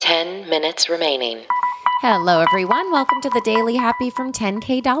10 minutes remaining. Hello, everyone. Welcome to the Daily Happy from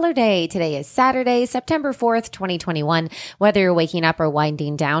 10K Dollar Day. Today is Saturday, September 4th, 2021. Whether you're waking up or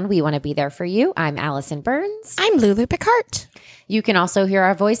winding down, we want to be there for you. I'm Allison Burns. I'm Lulu Picard. You can also hear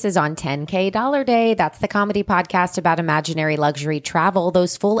our voices on 10K Dollar Day. That's the comedy podcast about imaginary luxury travel.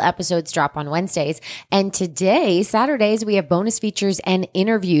 Those full episodes drop on Wednesdays. And today, Saturdays, we have bonus features and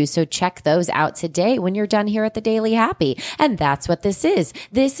interviews. So check those out today when you're done here at the Daily Happy. And that's what this is.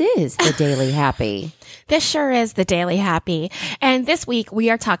 This is the Daily Happy. This sure is the Daily Happy. And this week we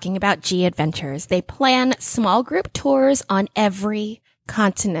are talking about G Adventures. They plan small group tours on every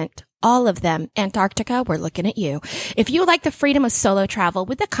continent. All of them. Antarctica, we're looking at you. If you like the freedom of solo travel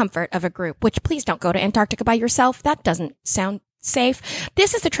with the comfort of a group, which please don't go to Antarctica by yourself. That doesn't sound safe.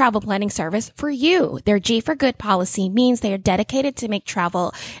 This is the travel planning service for you. Their G for Good policy means they are dedicated to make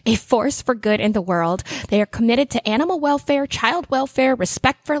travel a force for good in the world. They are committed to animal welfare, child welfare,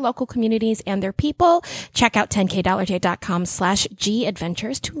 respect for local communities and their people. Check out 10kdollarday.com/G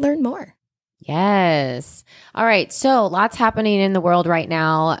Adventures to learn more. Yes. All right. So lots happening in the world right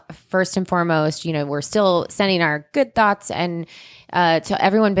now. First and foremost, we're still sending our good thoughts and to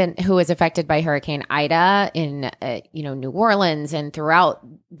everyone who was affected by Hurricane Ida in, New Orleans and throughout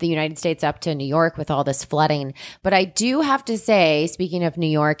the United States up to New York with all this flooding. But I do have to say, speaking of New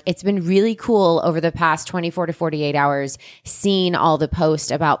York, it's been really cool over the past 24 to 48 hours seeing all the posts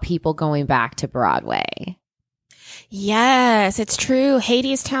about people going back to Broadway. Yes, it's true.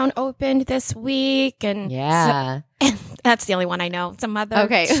 Hadestown opened this week, and yeah, and that's the only one I know. Some other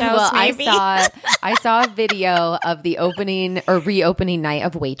shows, well, maybe. I saw a video of the opening or reopening night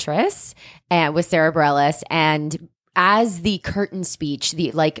of Waitress and with Sarah Bareilles, and as the curtain speech,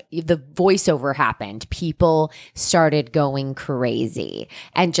 the voiceover happened, people started going crazy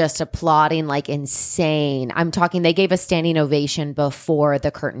and just applauding like insane. I'm talking, they gave a standing ovation before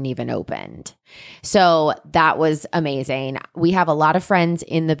the curtain even opened. So that was amazing. We have a lot of friends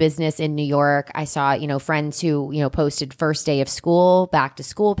in the business in New York. I saw, friends who, posted first day of school, back to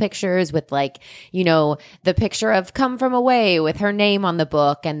school pictures with the picture of Come From Away with her name on the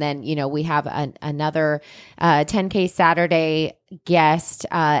book. And then, we have another 10K Saturday guest,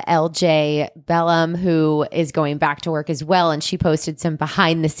 LJ Bellum, who is going back to work as well. And she posted some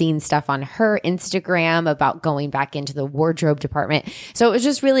behind the scenes stuff on her Instagram about going back into the wardrobe department. So it was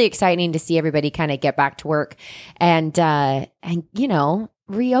just really exciting to see everybody kind of get back to work and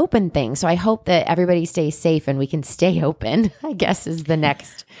reopen things. So I hope that everybody stays safe and we can stay open, I guess is the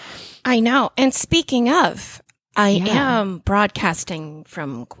next. I know. And speaking of, I am broadcasting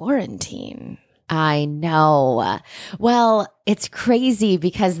from quarantine. I know. Well, it's crazy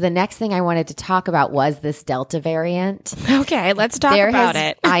because the next thing I wanted to talk about was this Delta variant. Okay, let's talk about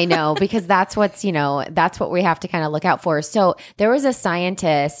it. I know, because that's what we have to kind of look out for. So there was a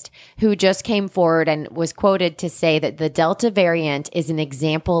scientist who just came forward and was quoted to say that the Delta variant is an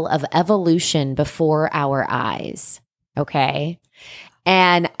example of evolution before our eyes. Okay.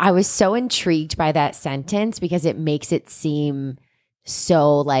 And I was so intrigued by that sentence because it makes it seem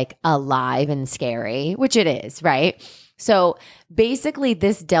so alive and scary, which it is, right? So basically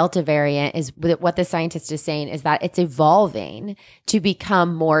this Delta variant is what the scientist is saying is that it's evolving to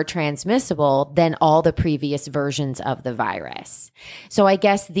become more transmissible than all the previous versions of the virus. So I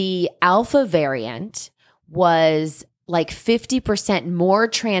guess the Alpha variant was 50% more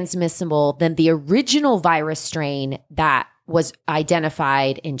transmissible than the original virus strain that was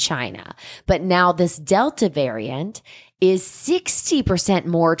identified in China. But now this Delta variant is 60%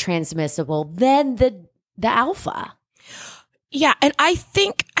 more transmissible than the Alpha. Yeah. And I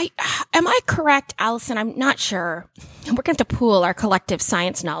think, am I correct, Allison? I'm not sure. We're going to pool our collective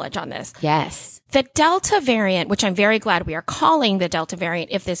science knowledge on this. Yes. The Delta variant, which I'm very glad we are calling the Delta variant,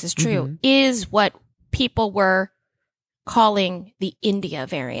 if this is true, is what people were calling the India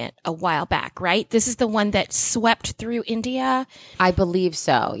variant a while back, right? This is the one that swept through India. I believe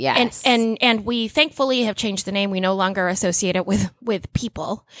so. Yes. And we thankfully have changed the name. We no longer associate it with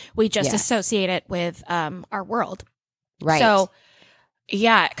people. We just associate it with our world. Right. So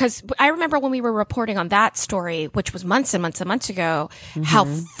yeah, because I remember when we were reporting on that story, which was months and months and months ago, how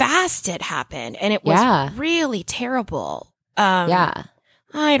fast it happened. And it was really terrible.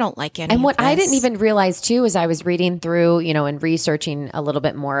 I don't like any And what of this. I didn't even realize too, as I was reading through, and researching a little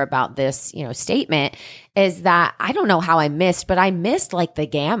bit more about this, statement, is that I don't know how I missed the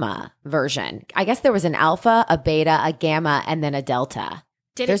gamma version. I guess there was an alpha, a beta, a gamma, and then a delta.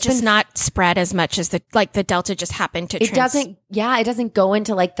 Did it just not spread as much as the delta just happened to? It doesn't go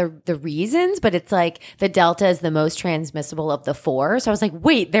into the reasons, but it's the delta is the most transmissible of the four. So I was like,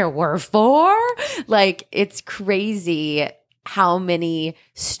 wait, there were four? It's crazy. how many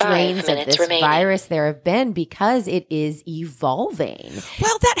strains of this virus there have been because it is evolving.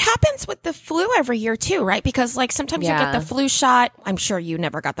 Well, that happens with the flu every year too, right? Because like sometimes you get the flu shot. I'm sure you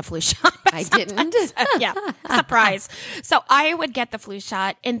never got the flu shot. I didn't. Yeah. Surprise. So I would get the flu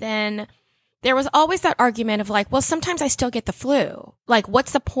shot, and then there was always that argument of like, well, sometimes I still get the flu. Like,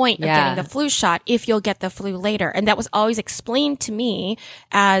 what's the point of getting the flu shot if you'll get the flu later? And that was always explained to me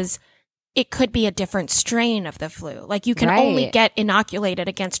as it could be a different strain of the flu. Like, you can only get inoculated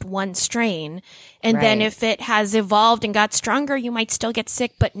against one strain. And then if it has evolved and got stronger, you might still get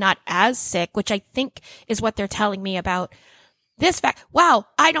sick, but not as sick, which I think is what they're telling me about this Wow.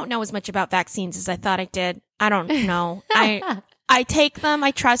 I don't know as much about vaccines as I thought I did. I don't know. I take them.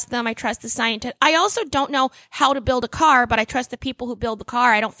 I trust them. I trust the scientists. I also don't know how to build a car, but I trust the people who build the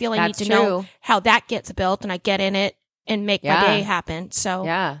car. I don't feel I need to know how that gets built, and I get in it and make my day happen. So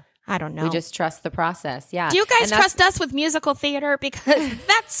I don't know. We just trust the process. Yeah. Do you guys trust us with musical theater? Because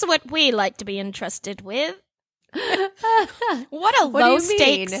that's what we like to be entrusted with. What a low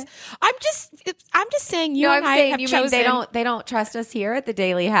stakes. I'm just saying I have chosen. They don't trust us here at the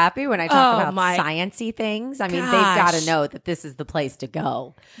Daily Happy when I talk about sciencey things. I mean, they've got to know that this is the place to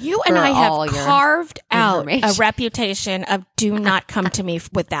go. You and I have carved out a reputation of do not come to me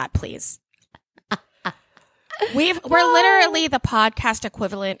with that, please. We're literally the podcast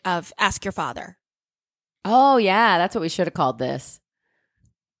equivalent of Ask Your Father. Oh yeah, that's what we should have called this.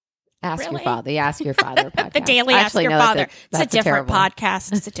 Ask Your Father, the Ask Your Father podcast. The Daily Ask Your Father. It's a different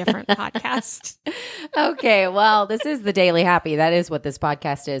podcast. It's a different podcast. Okay, well, this is the Daily Happy. That is what this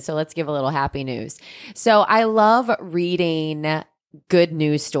podcast is. So let's give a little happy news. So I love reading good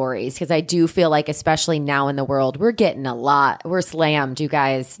news stories because I do feel like, especially now in the world, we're getting a lot. We're slammed, you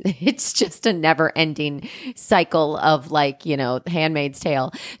guys. It's just a never ending cycle of like, Handmaid's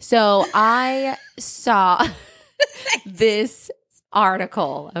Tale. So I saw this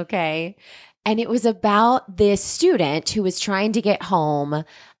article, okay? And it was about this student who was trying to get home.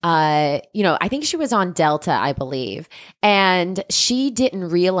 I think she was on Delta, I believe. And she didn't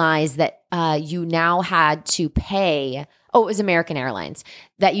realize that you now had to pay. Oh, it was American Airlines,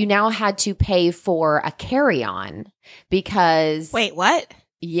 that you now had to pay for a carry-on because. Wait, what?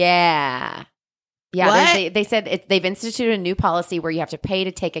 Yeah. Yeah, they said they've instituted a new policy where you have to pay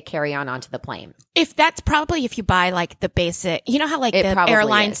to take a carry-on onto the plane. If you buy like the basic, you know how like the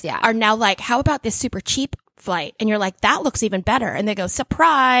airlines are now like, how about this super cheap flight? And you're like, that looks even better. And they go,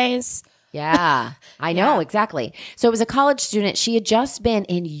 surprise. Yeah, I know, exactly. So it was a college student. She had just been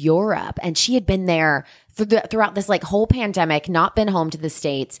in Europe and she had been there throughout this like whole pandemic, not been home to the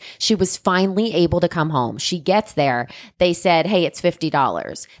States. She was finally able to come home. She gets there. They said, hey, it's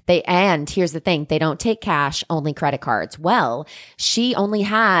 $50. And here's the thing. They don't take cash, only credit cards. Well, she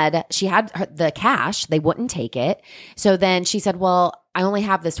had the cash. They wouldn't take it. So then she said, well, I only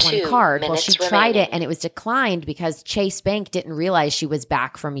have this one card. Well, she tried it and it was declined because Chase Bank didn't realize she was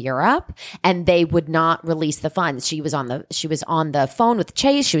back from Europe and they would not release the funds. She was on the phone with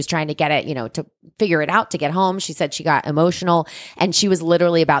Chase. She was trying to get it, to figure it out to get home. She said she got emotional and she was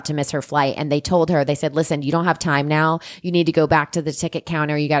literally about to miss her flight. And they told her, they said, listen, you don't have time now. You need to go back to the ticket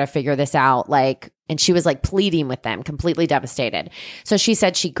counter. You got to figure this out. And she was like pleading with them, completely devastated. So she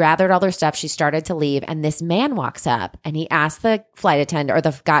said she gathered all her stuff. She started to leave. And this man walks up and he asked the flight attendant or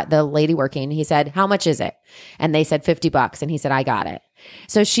the lady working, he said, how much is it? And they said $50. And he said, I got it.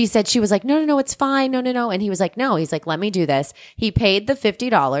 So she said, she was like, no, it's fine. No. And he was like, no, he's like, let me do this. He paid the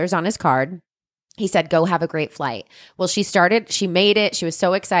 $50 on his card. He said, go have a great flight. Well, she made it. She was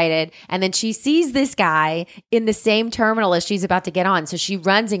so excited. And then she sees this guy in the same terminal as she's about to get on. So she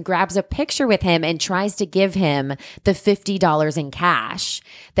runs and grabs a picture with him and tries to give him the $50 in cash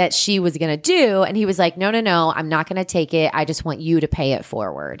that she was going to do. And he was like, no, I'm not going to take it. I just want you to pay it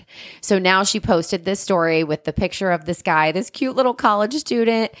forward. So now she posted this story with the picture of this guy, this cute little college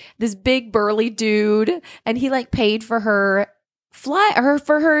student, this big burly dude. And he like paid for her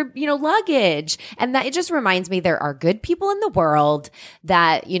luggage. And that it just reminds me there are good people in the world,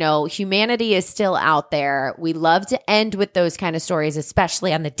 that, humanity is still out there. We love to end with those kind of stories,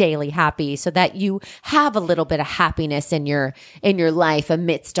 especially on the Daily Happy, so that you have a little bit of happiness in your life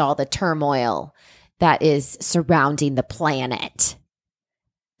amidst all the turmoil that is surrounding the planet.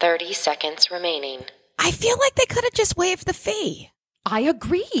 30 seconds remaining. I feel like they could have just waived the fee. I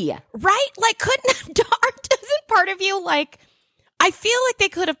agree. Right? Like, doesn't part of you like, I feel like they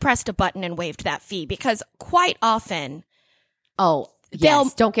could have pressed a button and waived that fee, because quite often, don't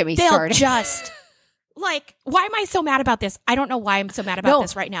get me started. They'll just like, why am I so mad about this? I don't know why I'm so mad about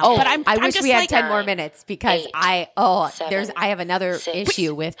this right now. Oh, but I I'm wish just we had like, 10 more minutes because 8, I have another 6,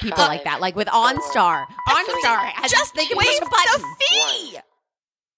 issue with people 5, like that. Like with OnStar. OnStar. just they can waive push a button. the fee.